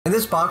In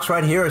this box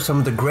right here are some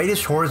of the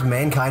greatest horrors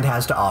mankind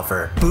has to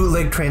offer.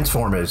 Bootleg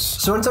Transformers.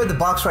 So inside the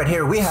box right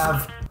here, we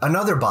have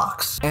another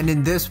box. And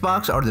in this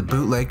box are the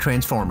bootleg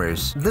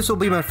Transformers. This will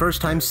be my first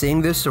time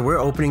seeing this, so we're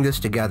opening this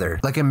together.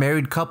 Like a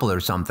married couple or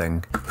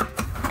something.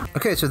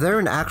 Okay, so they're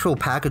in actual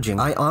packaging.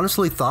 I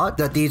honestly thought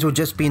that these would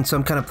just be in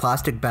some kind of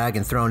plastic bag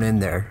and thrown in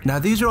there. Now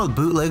these are all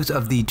bootlegs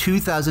of the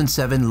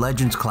 2007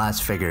 Legends class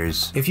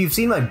figures. If you've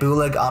seen my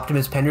bootleg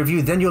Optimus pen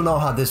review, then you'll know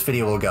how this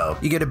video will go.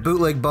 You get a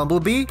bootleg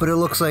Bumblebee, but it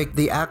looks like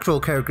the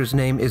actual character's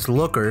name is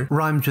Looker,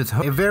 rhymes with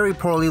a very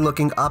poorly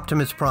looking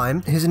Optimus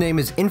Prime. His name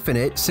is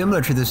Infinite,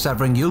 similar to the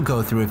suffering you'll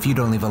go through if you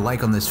don't leave a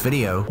like on this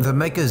video. The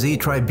Mecha Z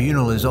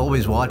Tribunal is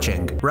always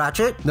watching.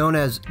 Ratchet, known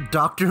as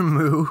Dr.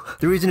 Moo.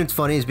 The reason it's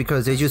funny is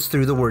because they just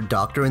threw the word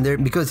doctor in there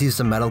because he's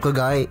a medical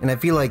guy, and I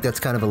feel like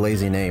that's kind of a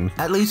lazy name.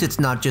 At least it's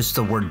not just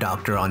the word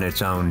doctor on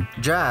its own.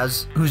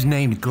 Jazz, who's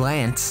named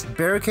Glance.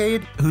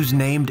 Barricade, who's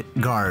named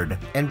Guard.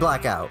 And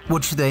Blackout,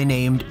 which they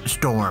named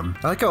Storm.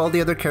 I like how all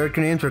the other character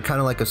names are kind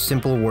of like a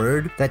simple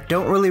word that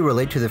don't really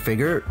relate to the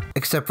figure,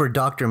 except for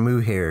Dr. Moo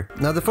here.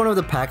 Now the front of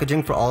the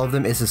packaging for all of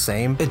them is the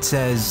same. It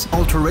says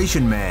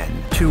Alteration Man,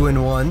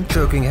 2-in-1,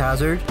 Choking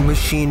Hazard,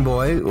 Machine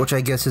Boy, which I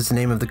guess is the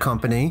name of the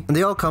company, and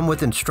they all come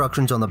with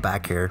instructions on the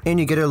back here. And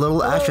you get a little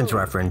Ashens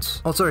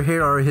reference. Also,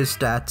 here are his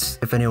stats,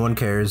 if anyone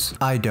cares.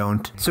 I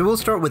don't. So we'll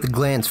start with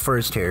Glance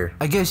first here.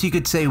 I guess you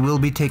could say we'll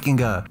be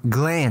taking a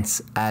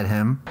glance at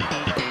him.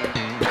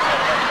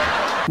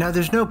 Now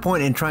there's no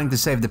point in trying to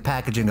save the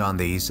packaging on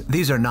these.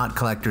 These are not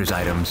collector's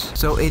items,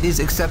 so it is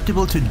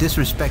acceptable to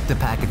disrespect the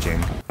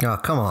packaging. Oh,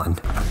 come on.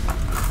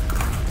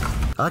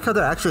 I like how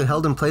they're actually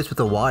held in place with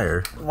a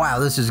wire. Wow,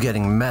 this is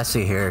getting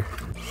messy here.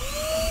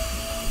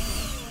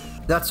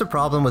 That's the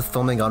problem with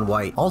filming on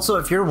white. Also,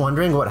 if you're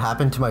wondering what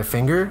happened to my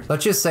finger,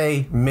 let's just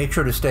say, make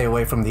sure to stay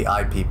away from the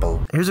eye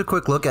people. Here's a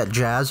quick look at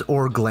Jazz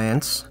or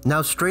Glance.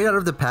 Now, straight out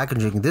of the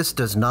packaging, this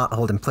does not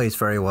hold in place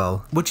very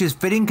well. Which is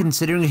fitting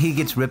considering he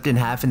gets ripped in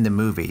half in the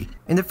movie.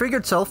 And the figure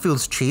itself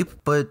feels cheap,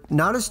 but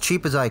not as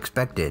cheap as I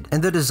expected.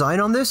 And the design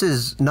on this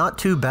is not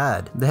too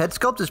bad. The head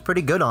sculpt is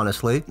pretty good,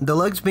 honestly. The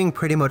legs being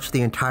pretty much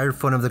the entire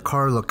front of the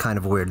car look kind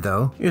of weird,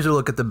 though. Here's a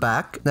look at the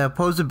back. Now,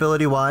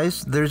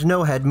 posability-wise, there's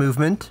no head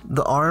movement.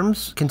 The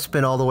arms can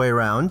spin all the way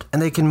around,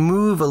 and they can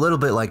move a little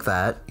bit like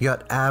that. You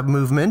got ab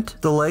movement.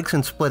 The legs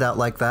can split out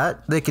like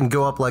that. They can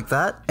go up like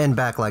that and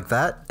back like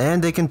that,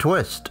 and they can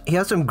twist. He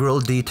has some grille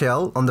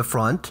detail on the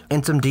front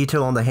and some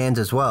detail on the hands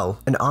as well.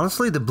 And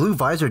honestly, the blue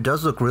visor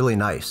does look really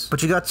nice,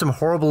 but you got some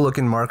horrible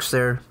looking marks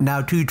there.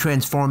 Now to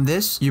transform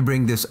this, you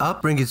bring this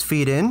up, bring his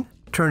feet in,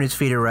 turn his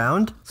feet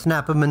around,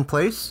 snap them in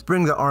place,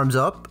 bring the arms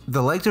up.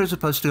 The legs are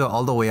supposed to go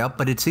all the way up,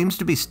 but it seems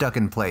to be stuck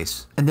in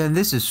place. And then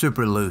this is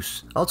super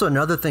loose. Also,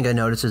 another thing I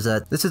noticed is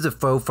that this is a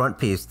faux front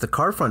piece. The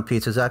car front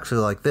piece is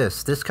actually like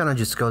this. This kind of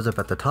just goes up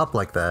at the top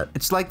like that.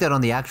 It's like that on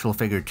the actual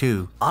figure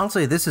too.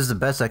 Honestly, this is the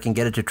best I can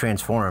get it to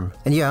transform.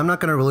 And yeah, I'm not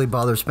gonna really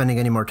bother spending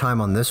any more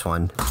time on this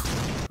one.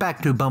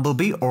 Back to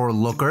Bumblebee or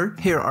Looker.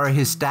 Here are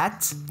his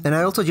stats. And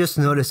I also just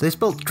noticed they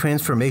spelled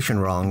transformation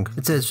wrong.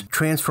 It says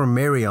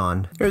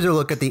Transformarion. Here's a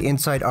look at the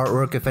inside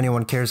artwork if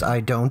anyone cares, I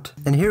don't.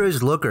 And here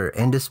is Looker,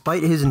 and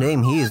despite his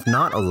name, he is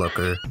not a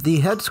looker. The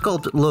head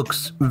sculpt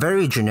looks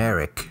very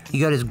generic. You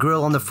got his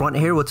grill on the front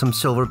here with some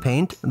silver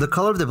paint. The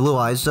color of the blue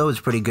eyes though is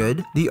pretty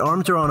good. The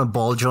arms are on a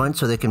ball joint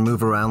so they can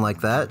move around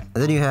like that.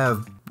 And then you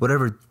have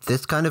whatever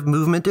this kind of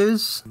movement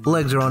is.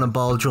 Legs are on a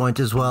ball joint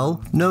as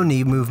well. No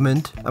knee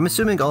movement. I'm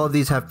assuming all of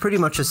these have pretty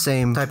much the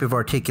same type of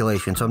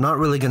articulation, so I'm not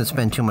really going to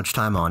spend too much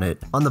time on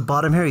it. On the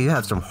bottom here, you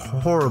have some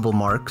horrible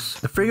marks.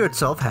 The figure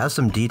itself has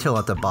some detail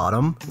at the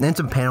bottom, and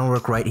some panel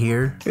work right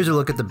here. Here's a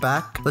look at the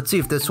back. Let's see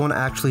if this one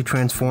actually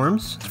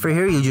transforms. For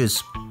here, you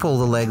just pull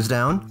the legs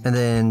down, and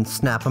then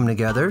snap them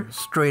together,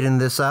 straighten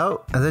this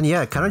out, and then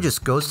yeah, it kind of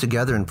just goes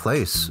together in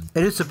place.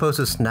 It is supposed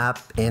to snap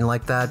in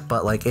like that,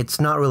 but like, it's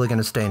not really going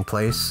to stay in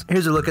place.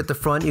 Here's a look at the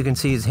front. You can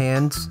see his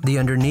hands, the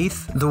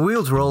underneath. The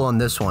wheels roll on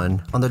this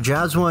one. On the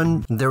Jazz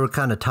one, they were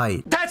kind of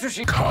tight. That's where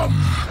she come.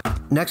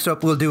 Next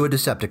up, we'll do a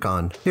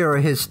Decepticon. Here are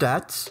his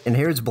stats, and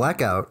here's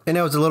Blackout. And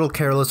I was a little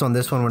careless on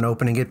this one when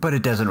opening it, but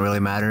it doesn't really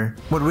matter.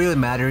 What really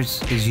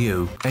matters is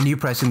you, and you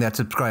pressing that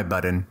subscribe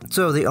button.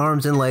 So the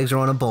arms and legs are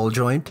on a ball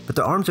joint, but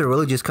the arms are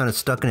really just kind of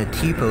stuck in a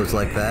T-pose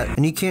like that,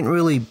 and you can't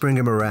really bring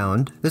him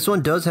around. This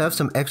one does have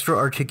some extra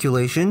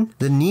articulation.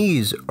 The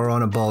knees are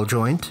on a ball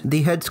joint.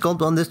 The head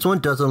sculpt on this one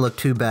doesn't look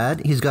too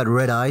bad. He's got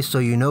red eyes, so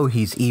you know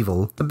he's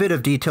evil. A bit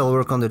of detail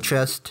work on the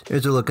chest.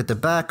 Here's a look at the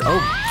back.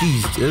 Oh,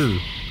 jeez, ew.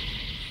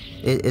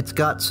 It's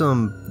got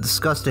some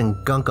disgusting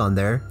gunk on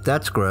there.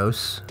 That's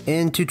gross.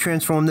 And to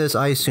transform this,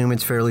 I assume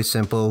it's fairly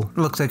simple.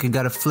 Looks like you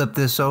gotta flip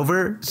this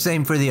over.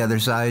 Same for the other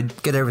side.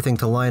 Get everything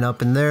to line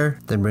up in there.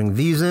 Then bring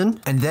these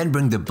in. And then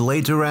bring the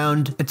blades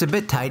around. It's a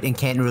bit tight and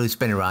can't really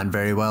spin around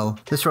very well.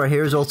 This right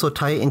here is also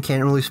tight and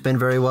can't really spin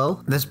very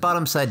well. This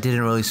bottom side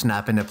didn't really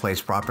snap into place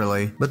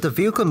properly. But the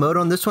vehicle mode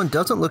on this one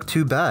doesn't look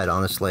too bad,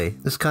 honestly.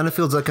 This kind of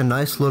feels like a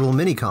nice little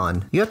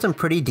mini-con. You got some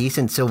pretty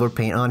decent silver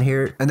paint on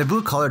here. And the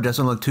blue color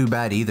doesn't look too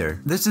bad either.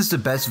 together. This is the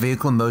best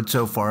vehicle mode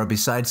so far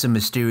besides some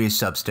mysterious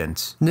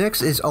substance.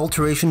 Next is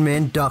Alteration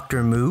Man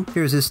Dr. Moo.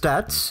 Here's his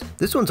stats.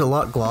 This one's a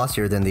lot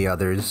glossier than the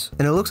others,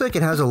 and it looks like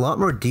it has a lot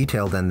more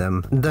detail than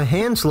them. The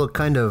hands look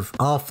kind of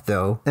off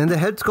though, and the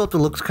head sculpt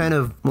looks kind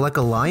of like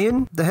a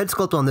lion. The head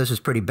sculpt on this is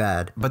pretty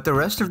bad, but the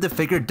rest of the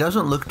figure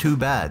doesn't look too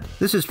bad.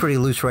 This is pretty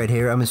loose right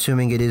here. I'm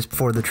assuming it is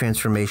for the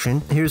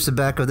transformation. Here's the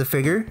back of the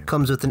figure.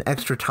 Comes with an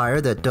extra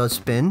tire that does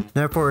spin.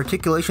 Now for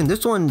articulation,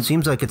 this one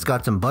seems like it's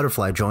got some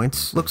butterfly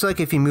joints. Looks like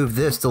if you move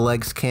this, the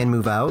legs can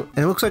move out,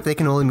 and it looks like they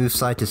can only move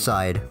side to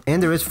side.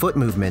 And there is foot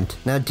movement.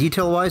 Now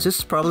detail wise, this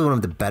is probably one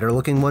of the better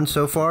looking ones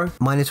so far,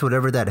 minus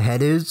whatever that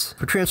head is.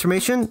 For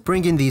transformation,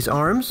 bring in these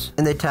arms,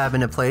 and they tab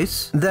into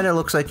place. Then it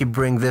looks like you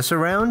bring this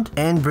around,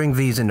 and bring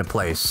these into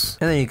place.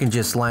 And then you can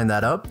just line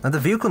that up. Now the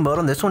vehicle mode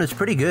on this one is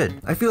pretty good.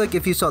 I feel like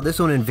if you saw this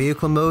one in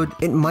vehicle mode,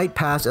 it might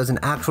pass as an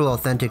actual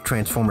authentic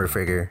Transformer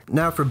figure.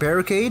 Now for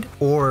Barricade,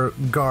 or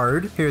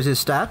Guard, here's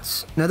his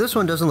stats. Now this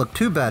one doesn't look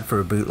too bad for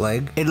a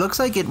bootleg. It looks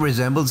like it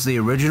resembles the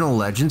original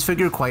Legends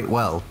figure quite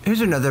well.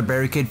 Here's another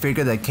Barricade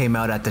figure that came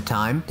out at the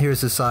time.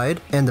 Here's the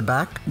side and the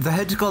back. The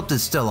head sculpt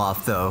is still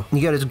off though.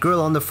 You got his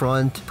grill on the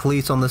front,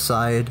 police on the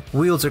side.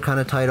 Wheels are kind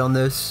of tight on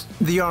this.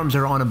 The arms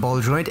are on a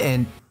ball joint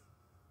and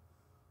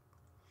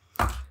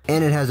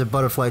it has a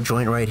butterfly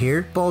joint right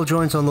here, ball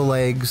joints on the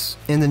legs,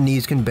 and the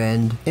knees can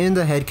bend, and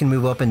the head can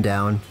move up and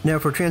down. Now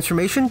for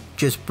transformation,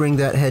 just bring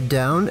that head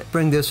down,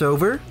 bring this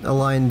over,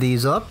 align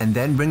these up, and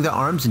then bring the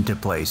arms into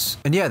place.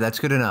 And yeah, that's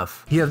good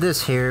enough. You have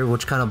this here,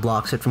 which kind of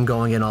blocks it from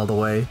going in all the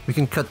way. We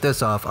can cut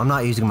this off. I'm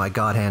not using my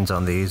god hands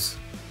on these.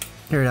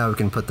 Here, now we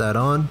can put that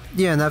on.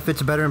 Yeah, and that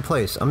fits better in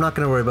place. I'm not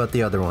going to worry about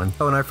the other one.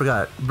 Oh, and I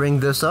forgot. Bring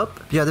this up.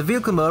 Yeah, the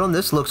vehicle mode on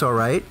this looks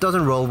alright.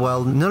 Doesn't roll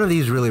well. None of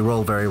these really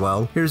roll very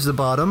well. Here's the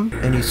bottom,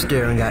 and he's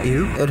staring at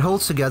you. It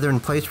holds together in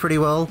place pretty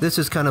well. This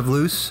is kind of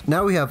loose.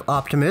 Now we have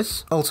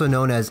Optimus, also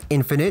known as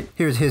Infinite.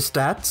 Here's his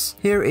stats.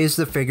 Here is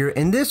the figure,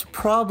 and this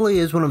probably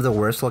is one of the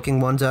worst looking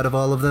ones out of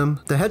all of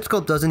them. The head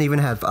sculpt doesn't even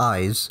have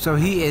eyes. So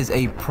he is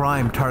a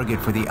prime target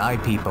for the eye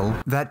people.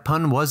 That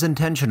pun was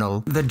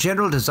intentional. The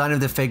general design of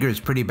the figure is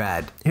pretty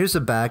bad. Here's the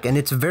back, and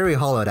it's very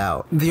hollowed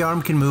out. The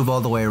arm can move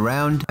all the way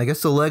around. I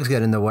guess the legs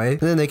get in the way, and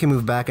then they can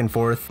move back and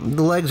forth.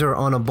 The legs are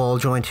on a ball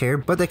joint here,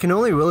 but they can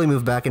only really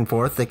move back and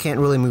forth. They can't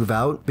really move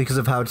out because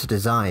of how it's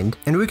designed.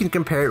 And we can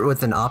compare it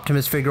with an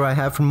Optimus figure I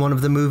have from one of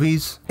the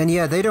movies. And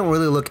yeah, they don't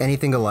really look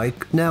anything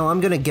alike. Now,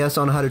 I'm gonna guess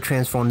on how to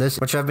transform this,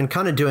 which I've been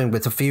kind of doing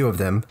with a few of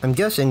them. I'm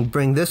guessing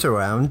bring this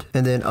around,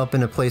 and then up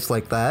in a place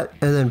like that,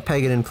 and then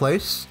peg it in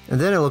place.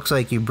 And then it looks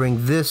like you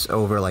bring this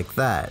over like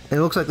that. And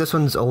it looks like this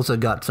one's also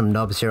got some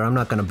nubs here. I'm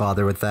not gonna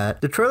bother with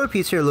that. The trailer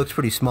piece here looks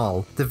pretty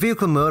small. The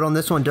vehicle mode on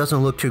this one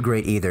doesn't look too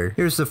great either.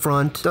 Here's the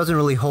front, doesn't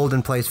really hold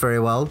in place very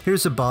well.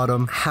 Here's the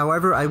bottom.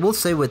 However, I will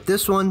say with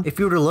this one, if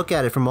you were to look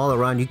at it from all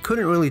around, you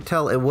couldn't really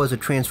tell it was a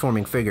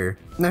transforming figure.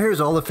 Now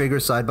here's all the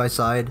figures side by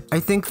side. I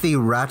think the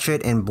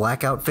Ratchet and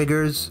Blackout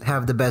figures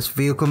have the best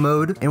vehicle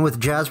mode, and with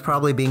Jazz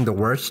probably being the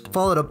worst,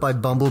 followed up by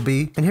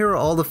Bumblebee. And here are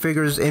all the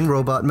figures in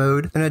robot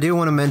mode. And I do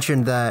want to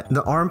mention that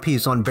the arm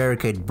piece on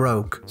Barricade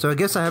broke, so I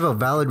guess I have a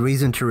valid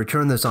reason to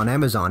return this on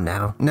Amazon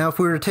now. Now if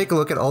we were to take a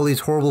look at all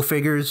these horrible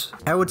figures,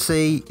 I would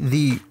say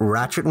the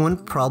Ratchet one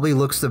probably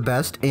looks the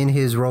best in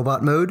his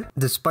robot mode,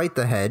 despite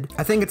the head.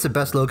 I think it's the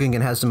best looking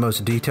and has the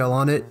most detail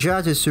on it.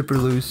 Jazz is super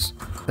loose,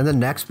 and the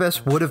next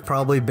best would have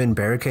probably been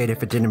Barricade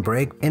if it didn't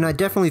break, and I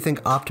definitely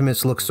think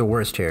Optimus looks the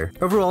worst here.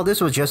 Overall,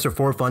 this was just a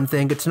for fun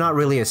thing. It's not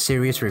really a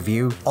serious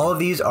review. All of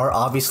these are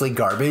obviously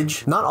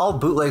garbage. Not all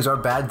bootlegs are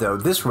bad though.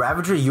 This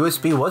Ravager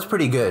USB was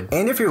pretty good,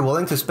 and if you're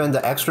willing to spend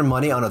the extra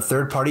money on a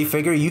third-party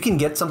figure, you can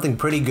get something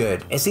pretty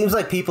good. It seems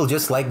like people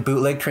just like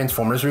bootleg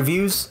Transformers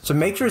reviews, so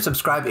make sure to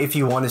subscribe if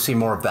you want to see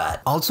more of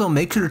that. Also,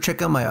 make sure to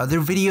check out my other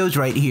videos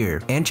right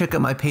here, and check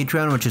out my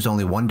Patreon, which is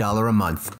only $1 a month.